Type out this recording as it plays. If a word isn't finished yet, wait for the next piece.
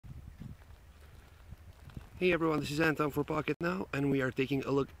Hey everyone, this is Anton for Pocketnow, and we are taking a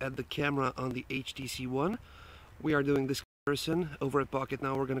look at the camera on the HTC One. We are doing this comparison over at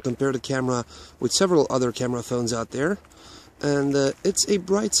Pocketnow. We're going to compare the camera with several other camera phones out there. And it's a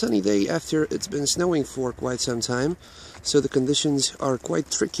bright sunny day after it's been snowing for quite some time, so the conditions are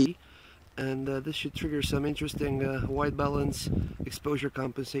quite tricky. And this should trigger some interesting white balance, exposure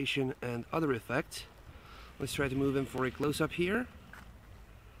compensation, and other effects. Let's try to move in for a close-up here.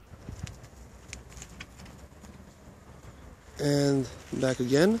 And back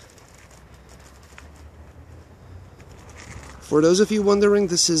again. For those of you wondering,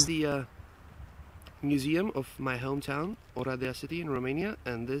 this is the museum of my hometown, Oradea city in Romania,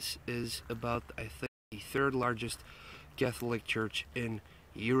 and this is about, I think, the third largest Catholic church in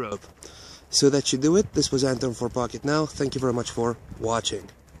Europe. So that should do it. This was Anton for Pocketnow. Thank you very much for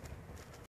watching.